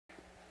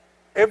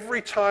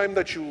Every time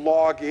that you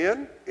log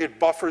in, it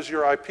buffers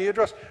your IP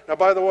address. Now,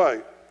 by the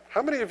way,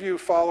 how many of you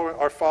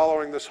are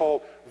following this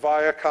whole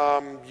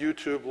Viacom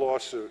YouTube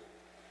lawsuit?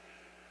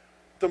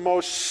 The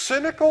most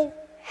cynical,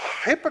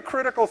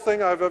 hypocritical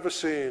thing I've ever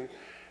seen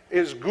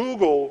is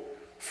Google,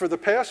 for the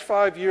past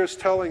 5 years,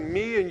 telling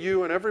me and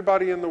you and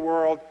everybody in the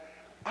world,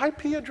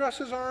 IP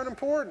addresses aren't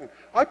important.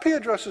 IP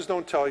addresses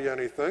don't tell you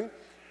anything.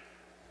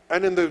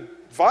 And in the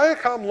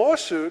Viacom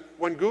lawsuit,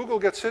 when Google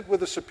gets hit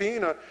with a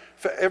subpoena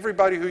for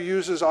everybody who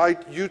uses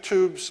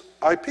YouTube's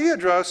IP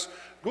address,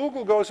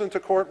 Google goes into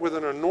court with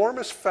an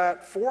enormous,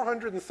 fat,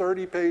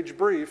 430-page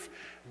brief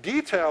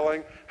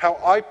detailing how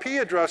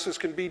IP addresses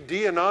can be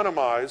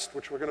de-anonymized,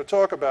 which we're going to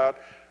talk about,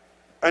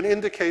 and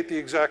indicate the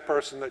exact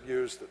person that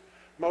used it.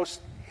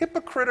 Most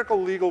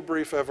hypocritical legal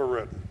brief ever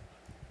written.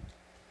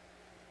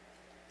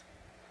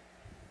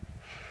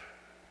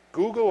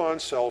 Google on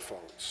cell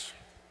phones.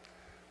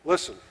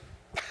 Listen.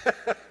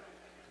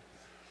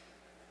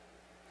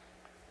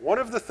 One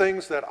of the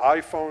things that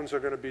iPhones are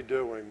going to be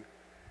doing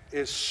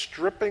is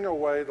stripping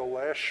away the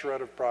last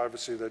shred of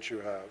privacy that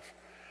you have.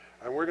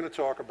 And we're going to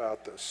talk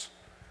about this.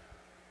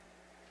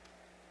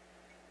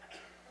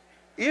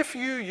 If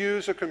you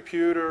use a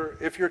computer,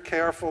 if you're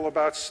careful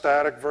about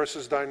static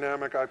versus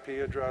dynamic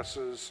IP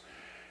addresses,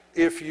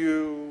 if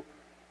you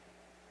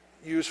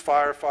use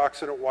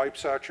Firefox and it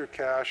wipes out your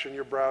cache and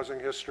your browsing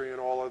history and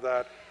all of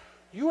that,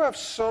 you have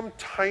some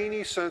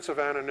tiny sense of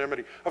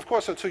anonymity. Of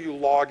course, until you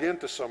log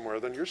into somewhere,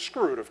 then you're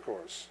screwed, of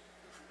course.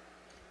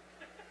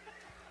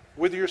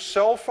 With your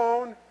cell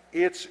phone,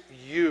 it's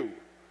you.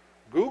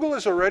 Google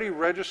is already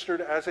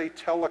registered as a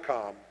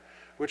telecom,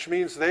 which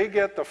means they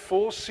get the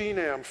full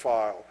CNAM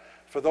file.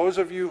 For those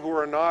of you who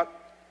are not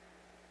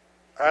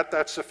at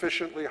that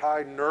sufficiently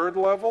high nerd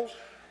level,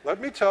 let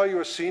me tell you,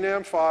 a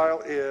CNAM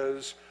file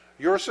is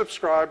your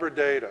subscriber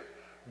data.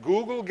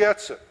 Google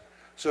gets it.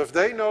 So if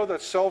they know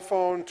that cell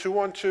phone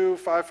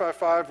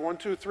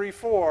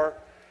 212-555-1234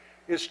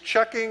 is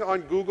checking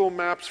on Google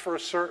Maps for a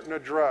certain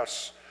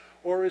address,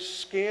 or is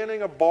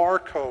scanning a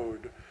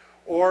barcode,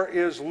 or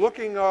is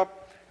looking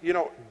up,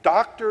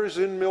 doctors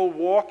in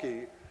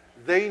Milwaukee,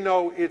 they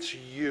know it's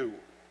you.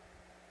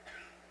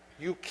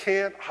 You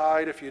can't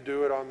hide if you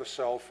do it on the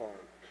cell phone.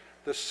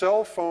 The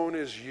cell phone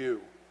is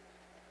you.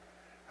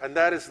 And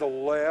that is the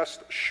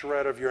last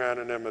shred of your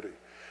anonymity.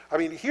 I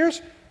mean,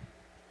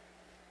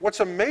 what's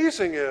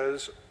amazing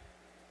is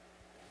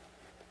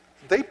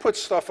they put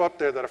stuff up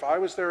there that if I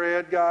was their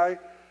ad guy,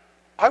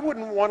 I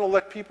wouldn't want to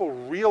let people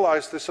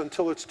realize this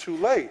until it's too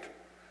late.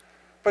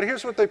 But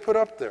here's what they put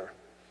up there.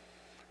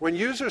 When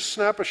users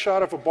snap a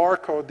shot of a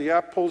barcode, the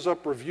app pulls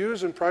up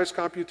reviews and price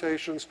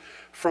computations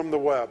from the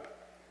web.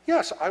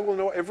 Yes, I will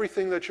know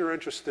everything that you're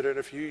interested in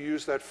if you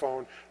use that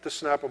phone to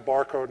snap a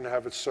barcode and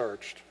have it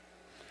searched.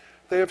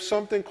 They have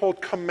something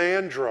called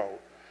Commandro,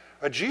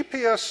 a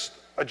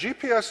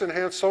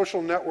GPS-enhanced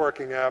social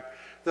networking app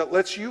that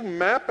lets you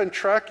map and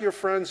track your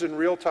friends in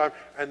real time,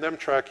 and them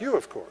track you,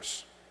 of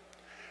course.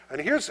 And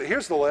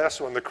here's the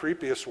last one, the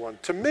creepiest one.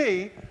 To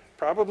me,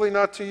 probably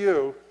not to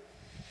you,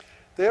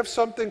 they have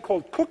something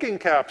called cooking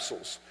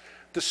capsules.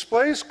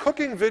 Displays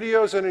cooking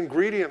videos and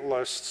ingredient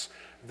lists,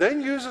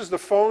 then uses the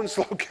phone's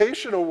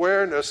location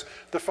awareness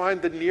to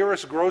find the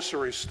nearest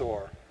grocery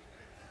store.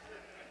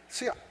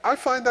 See, I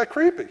find that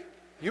creepy.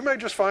 You may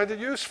just find it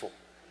useful.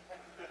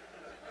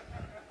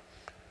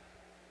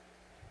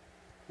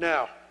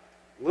 Now,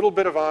 a little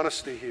bit of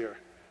honesty here.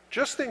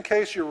 Just in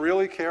case you're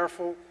really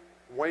careful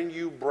when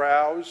you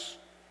browse,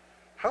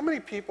 how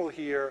many people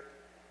here,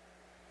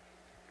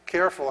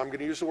 careful, I'm going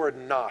to use the word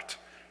not.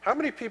 How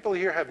many people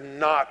here have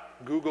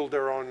not Googled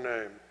their own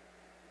name?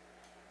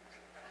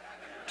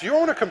 Do you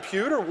own a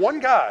computer? One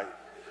guy.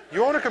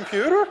 You own a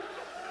computer?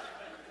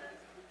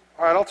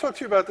 All right, I'll talk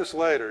to you about this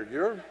later.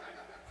 You're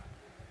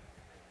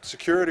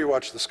security,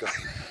 watch this guy.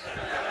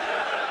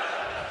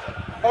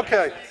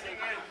 Okay.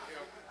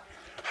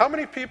 How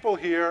many people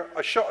here,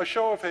 a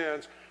show of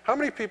hands, how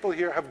many people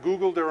here have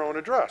Googled their own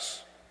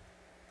address?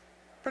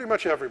 Pretty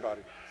much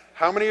everybody.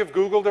 How many have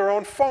Googled their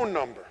own phone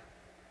number?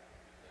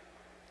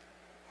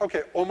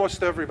 Okay,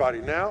 almost everybody.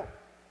 Now,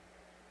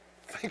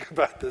 think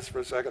about this for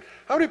a second.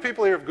 How many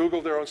people here have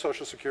Googled their own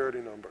social security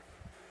number?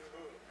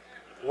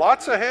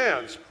 Lots of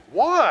hands.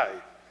 Why?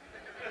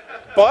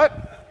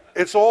 But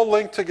it's all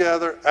linked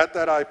together at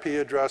that IP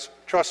address.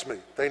 Trust me,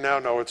 they now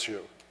know it's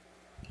you.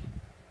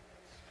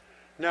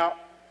 Now,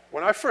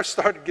 when I first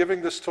started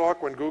giving this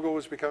talk, when Google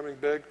was becoming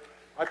big,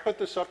 I put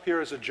this up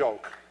here as a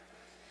joke.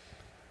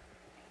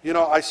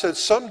 I said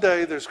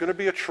someday there's going to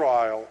be a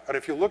trial, and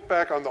if you look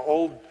back on the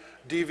old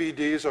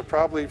DVDs, or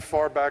probably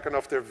far back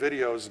enough they're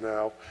videos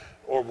now,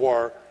 or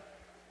were,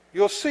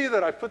 you'll see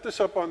that I put this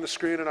up on the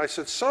screen and I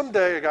said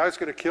someday a guy's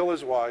going to kill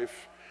his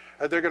wife,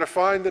 and they're going to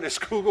find in his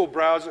Google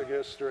browsing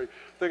history,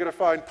 they're going to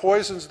find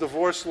poisons,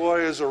 divorce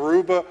lawyers,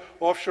 Aruba,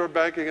 offshore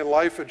banking, and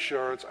life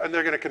insurance, and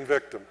they're going to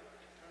convict him.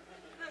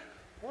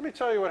 Let me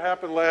tell you what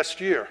happened last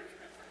year.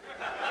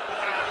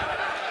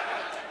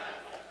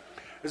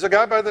 There's a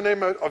guy by the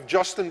name of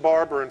Justin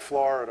Barber in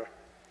Florida.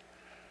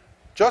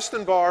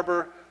 Justin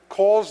Barber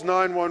calls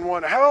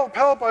 911, help,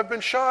 help, I've been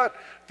shot.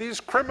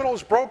 These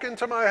criminals broke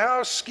into my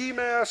house, ski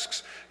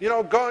masks,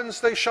 guns,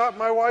 they shot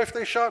my wife,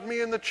 they shot me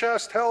in the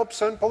chest, help,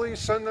 send police,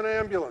 send an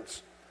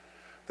ambulance.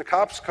 The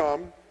cops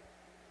come,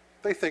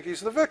 they think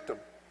he's the victim.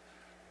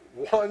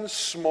 One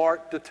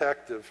smart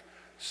detective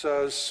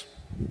says,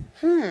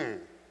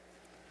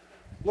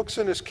 looks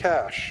in his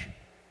cache,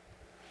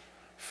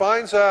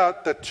 finds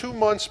out that 2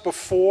 months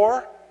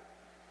before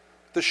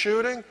the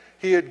shooting,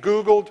 he had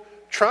Googled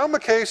trauma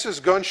cases,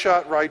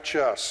 gunshot, right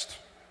chest.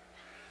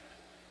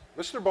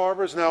 Mr.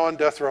 Barber is now on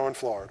death row in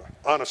Florida,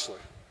 honestly.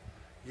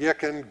 You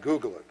can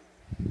Google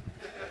it.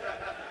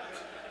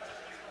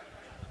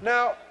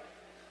 Now,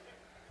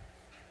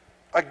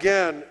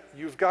 again,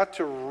 you've got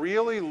to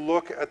really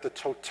look at the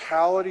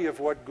totality of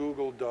what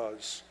Google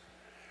does.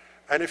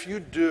 And if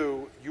you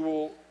do, you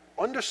will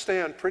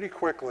understand pretty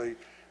quickly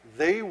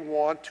they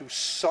want to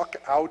suck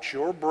out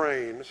your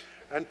brain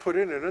and put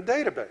it in a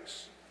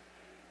database.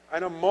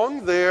 And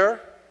among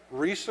their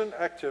recent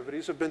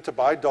activities have been to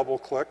buy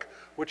DoubleClick,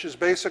 which is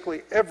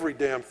basically every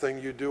damn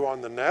thing you do on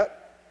the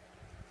net.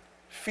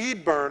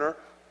 FeedBurner.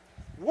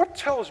 What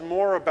tells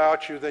more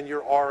about you than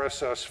your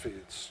RSS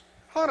feeds?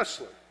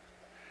 Honestly.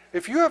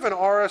 If you have an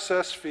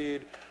RSS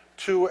feed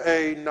to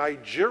a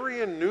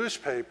Nigerian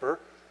newspaper,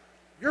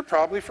 you're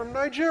probably from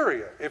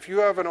Nigeria. If you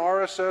have an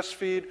RSS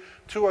feed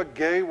to a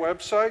gay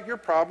website, you're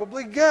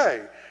probably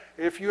gay.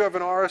 If you have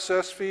an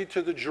RSS feed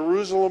to the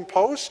Jerusalem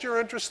Post, you're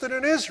interested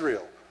in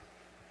Israel.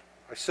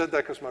 I said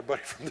that because my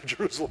buddy from the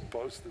Jerusalem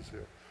Post is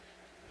here.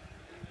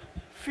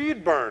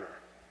 FeedBurner,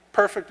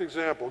 perfect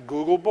example.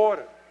 Google bought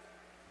it.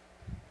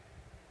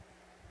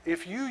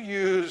 If you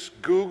use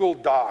Google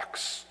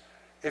Docs,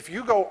 if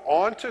you go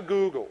onto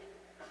Google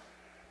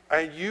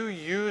and you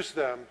use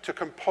them to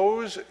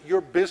compose your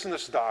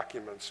business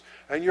documents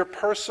and your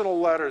personal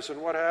letters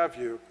and what have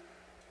you,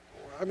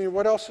 I mean,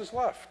 what else is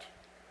left?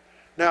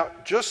 Now,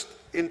 just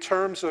in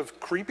terms of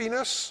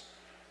creepiness,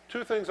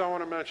 two things I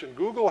want to mention.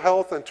 Google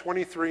Health and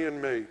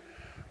 23andMe.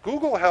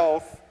 Google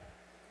Health,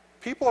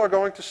 people are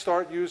going to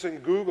start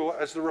using Google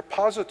as the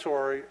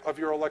repository of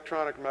your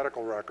electronic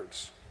medical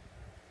records.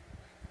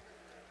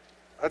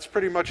 That's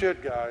pretty much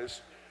it, guys.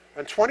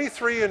 And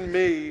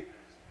 23andMe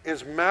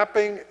is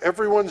mapping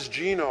everyone's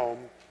genome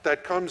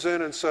that comes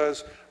in and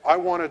says, I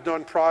want it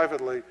done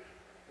privately.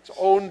 It's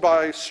owned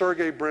by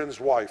Sergey Brin's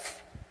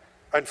wife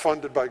and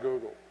funded by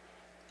Google.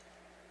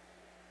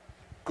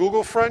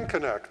 Google Friend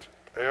Connect,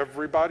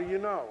 everybody you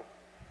know.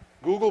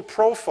 Google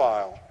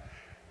Profile.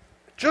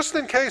 Just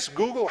in case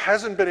Google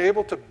hasn't been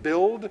able to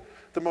build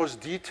the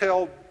most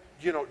detailed,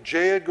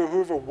 J. Edgar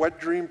Hoover wet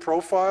dream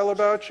profile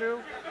about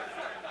you,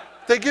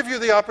 they give you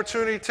the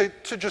opportunity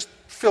to just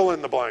fill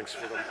in the blanks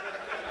for them.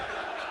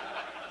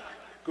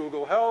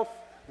 Google Health.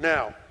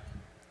 Now,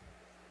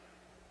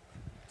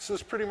 this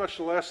is pretty much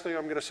the last thing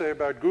I'm going to say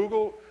about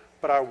Google,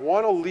 but I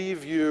want to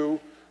leave you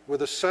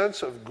with a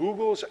sense of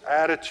Google's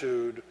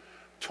attitude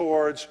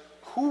towards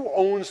who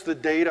owns the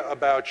data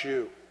about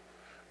you.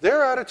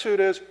 Their attitude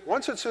is,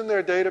 once it's in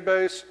their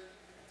database,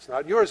 it's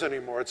not yours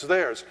anymore, it's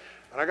theirs.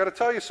 And I got to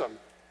tell you something,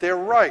 they're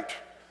right.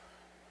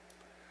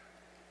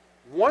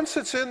 Once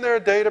it's in their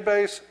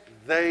database,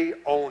 they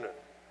own it.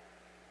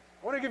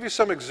 I want to give you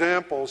some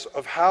examples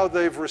of how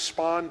they've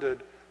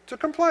responded to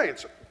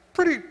complaints,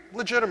 pretty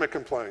legitimate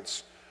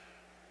complaints.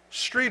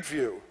 Street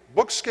View,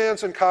 book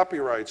scans and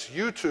copyrights,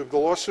 YouTube, the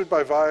lawsuit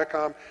by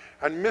Viacom,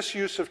 and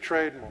misuse of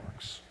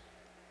trademarks.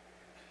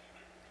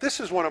 This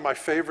is one of my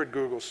favorite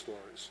Google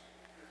stories.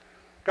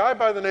 A guy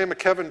by the name of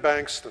Kevin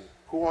Bankston,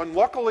 who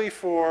unluckily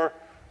for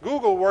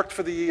Google worked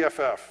for the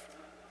EFF.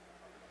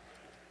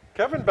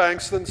 Kevin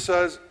Bankston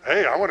says,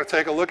 hey, I want to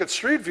take a look at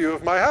Street View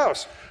of my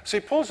house. So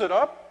he pulls it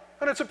up,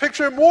 and it's a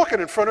picture of him walking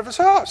in front of his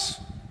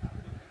house.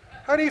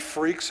 And he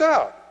freaks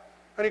out.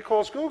 And he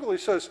calls Google, he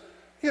says,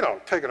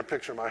 taking a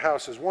picture of my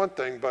house is one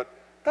thing, but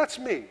that's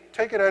me.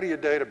 Take it out of your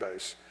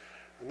database.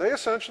 And they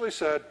essentially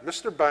said,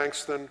 Mr.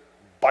 Bankston,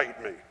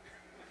 bite me.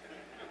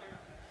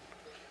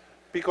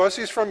 Because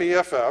he's from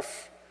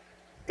EFF,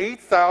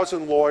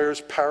 8,000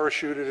 lawyers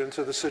parachuted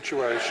into the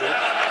situation.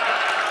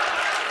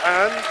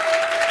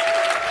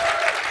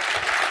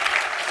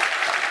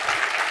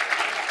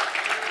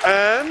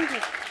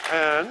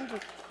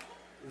 And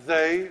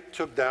they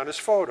took down his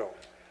photo.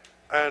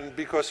 And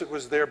because it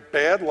was their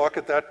bad luck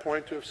at that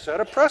point to have set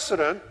a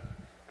precedent,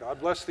 God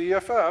bless the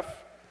EFF,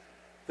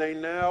 they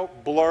now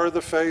blur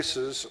the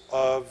faces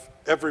of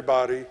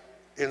everybody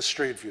in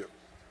Street View.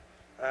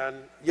 And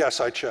yes,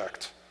 I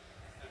checked.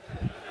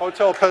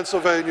 Hotel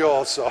Pennsylvania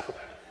also.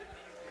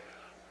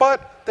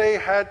 But they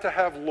had to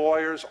have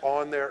lawyers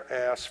on their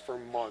ass for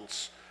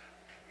months.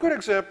 Good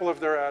example of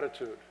their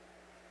attitude.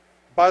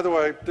 By the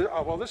way,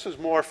 well, this is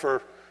more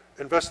for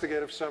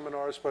investigative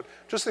seminars, but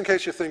just in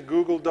case you think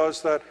Google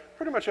does that,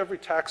 pretty much every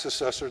tax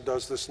assessor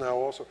does this now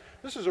also.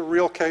 This is a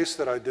real case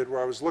that I did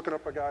where I was looking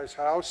up a guy's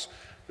house,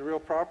 the real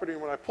property,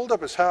 and when I pulled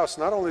up his house,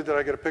 not only did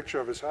I get a picture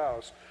of his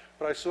house,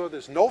 but I saw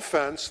there's no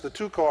fence, the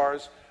 2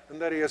 cars,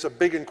 and that he has a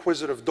big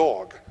inquisitive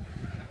dog,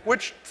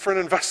 which for an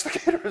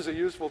investigator is a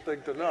useful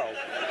thing to know.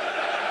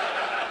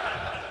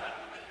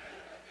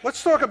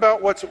 Let's talk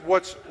about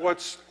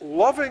what's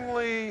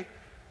lovingly,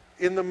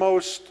 in the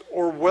most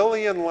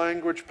Orwellian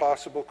language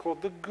possible,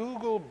 called the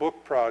Google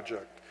Book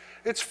Project.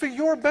 It's for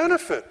your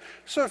benefit.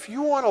 So if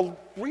you want to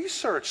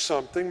research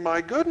something,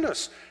 my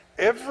goodness,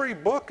 every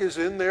book is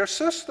in their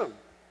system.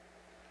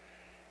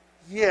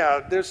 Yeah,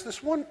 there's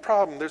this one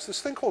problem. There's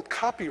this thing called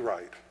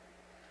copyright,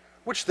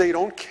 which they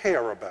don't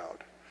care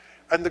about.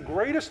 And the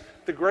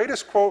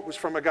greatest quote was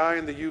from a guy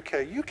in the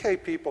UK.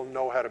 UK people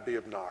know how to be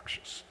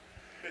obnoxious.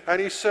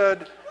 And he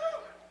said,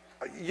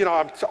 you know,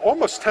 I'm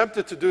almost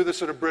tempted to do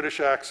this in a British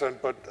accent,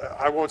 but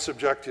I won't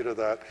subject you to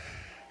that.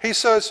 He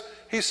says,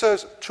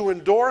 to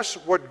endorse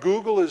what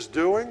Google is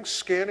doing,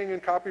 scanning in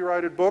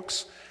copyrighted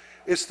books,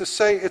 is to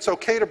say it's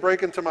okay to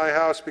break into my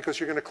house because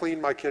you're going to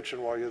clean my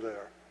kitchen while you're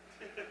there.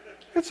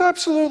 It's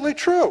absolutely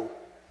true.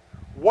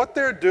 What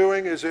they're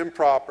doing is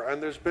improper,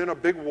 and there's been a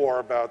big war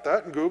about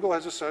that, and Google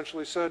has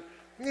essentially said,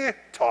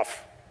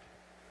 tough.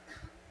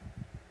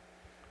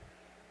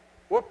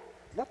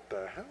 What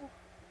the hell?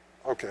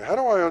 Okay, how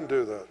do I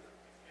undo that?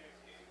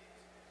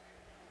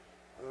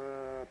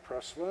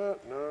 Press that,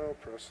 no,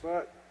 press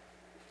that.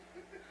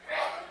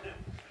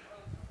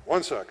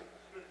 1 second.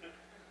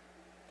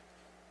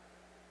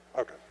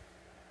 Okay.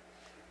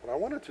 What I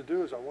wanted to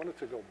do is I wanted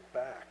to go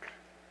back.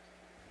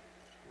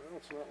 Well,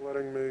 it's not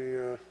letting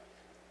me,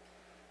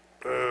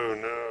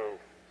 oh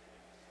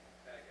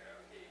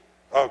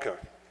no. Okay.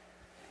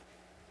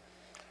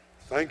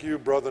 Thank you,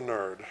 brother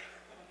nerd.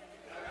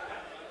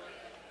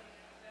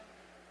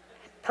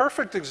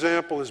 Perfect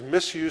example is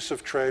misuse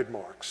of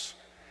trademarks.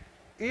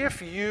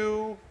 If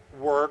you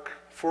work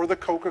for the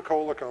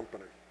Coca-Cola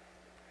company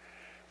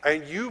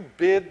and you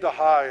bid the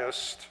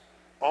highest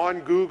on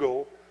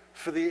Google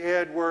for the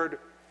ad word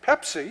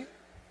Pepsi,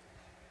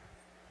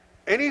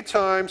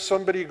 anytime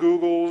somebody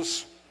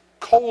Googles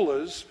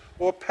colas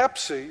or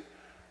Pepsi,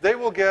 they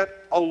will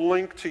get a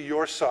link to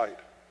your site.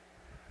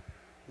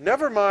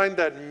 Never mind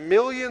that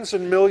millions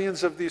and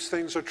millions of these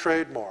things are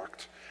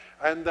trademarked,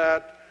 and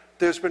that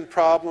there's been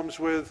problems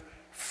with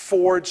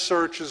Ford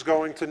searches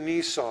going to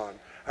Nissan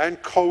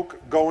and Coke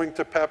going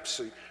to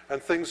Pepsi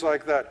and things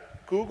like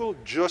that. Google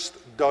just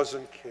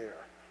doesn't care.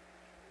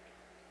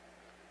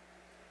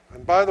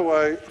 And by the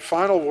way,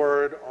 final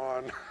word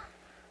on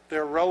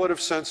their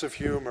relative sense of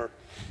humor.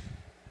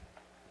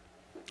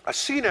 A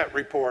CNET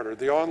reporter,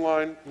 the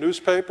online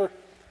newspaper,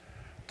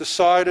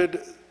 decided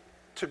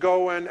to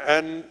go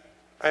and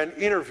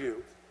interview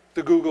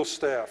the Google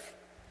staff.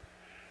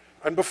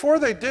 And before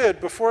they did,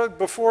 before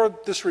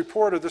this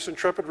reporter, this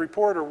intrepid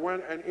reporter,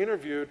 went and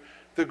interviewed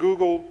the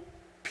Google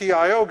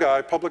PIO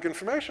guy, Public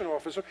Information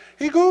Officer,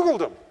 he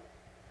Googled him.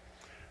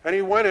 And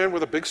he went in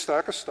with a big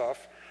stack of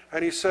stuff,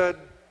 and he said,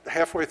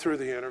 halfway through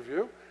the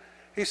interview,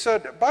 he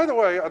said, by the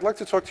way, I'd like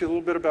to talk to you a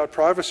little bit about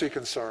privacy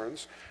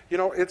concerns. You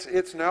know,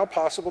 it's now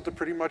possible to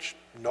pretty much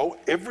know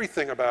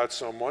everything about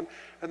someone,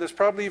 and there's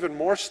probably even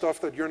more stuff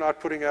that you're not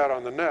putting out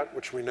on the net,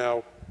 which we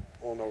now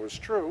all know is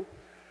true.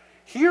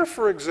 Here,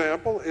 for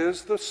example,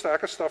 is the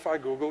stack of stuff I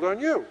Googled on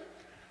you.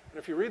 And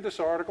if you read this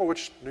article,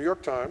 which New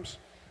York Times,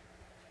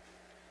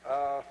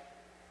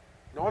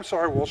 no, I'm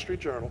sorry, Wall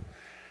Street Journal.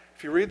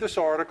 If you read this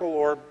article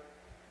or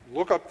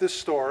look up this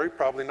story,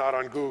 probably not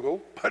on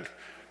Google, but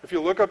if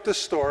you look up this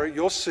story,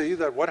 you'll see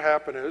that what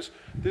happened is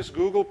this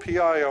Google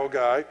PIO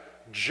guy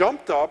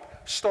jumped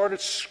up, started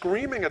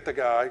screaming at the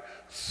guy,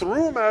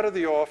 threw him out of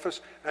the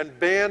office, and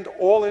banned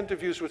all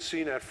interviews with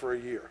CNET for a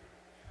year.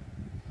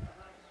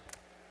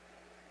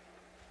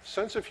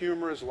 Sense of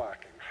humor is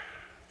lacking.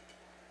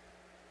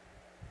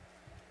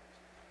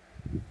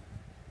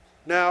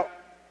 Now,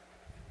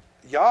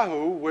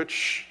 Yahoo,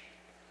 which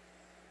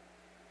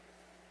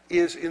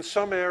is in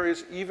some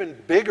areas even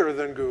bigger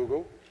than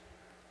Google,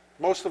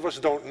 most of us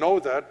don't know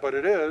that, but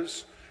it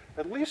is,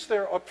 at least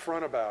they're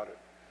upfront about it.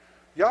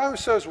 Yahoo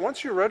says,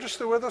 once you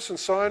register with us and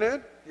sign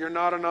in, you're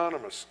not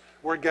anonymous.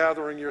 We're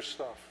gathering your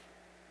stuff.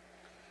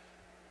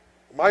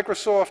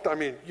 Microsoft, I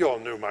mean, you all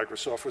knew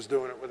Microsoft was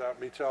doing it without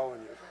me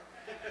telling you.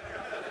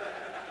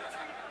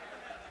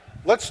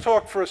 Let's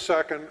talk for a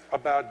second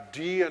about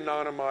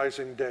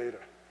de-anonymizing data.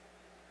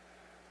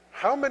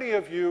 How many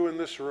of you in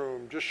this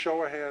room, just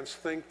show of hands,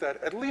 think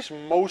that at least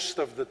most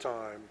of the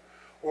time,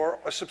 or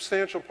a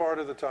substantial part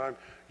of the time,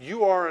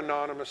 you are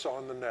anonymous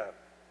on the net?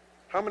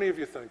 How many of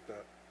you think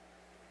that?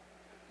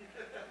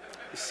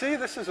 You see,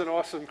 this is an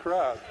awesome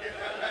crowd.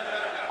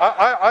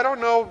 I don't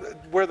know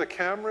where the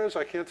camera is.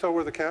 I can't tell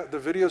where the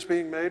video is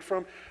being made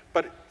from.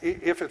 But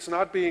if it's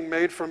not being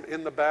made from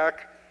in the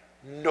back,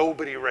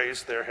 nobody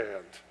raised their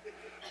hand.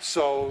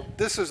 So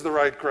this is the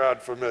right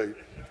crowd for me.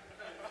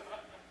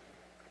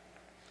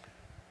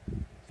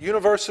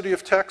 University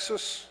of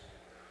Texas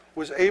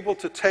was able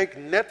to take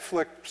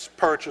Netflix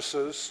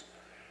purchases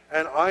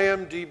and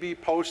IMDb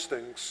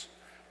postings,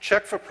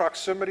 check for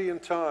proximity in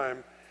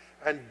time,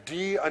 and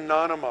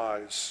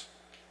de-anonymize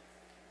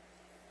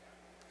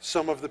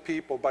some of the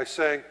people by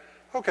saying,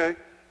 okay,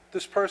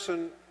 this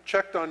person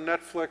checked on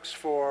Netflix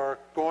for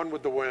Gone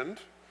with the Wind,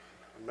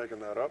 I'm making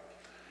that up,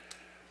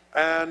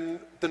 and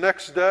the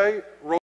next day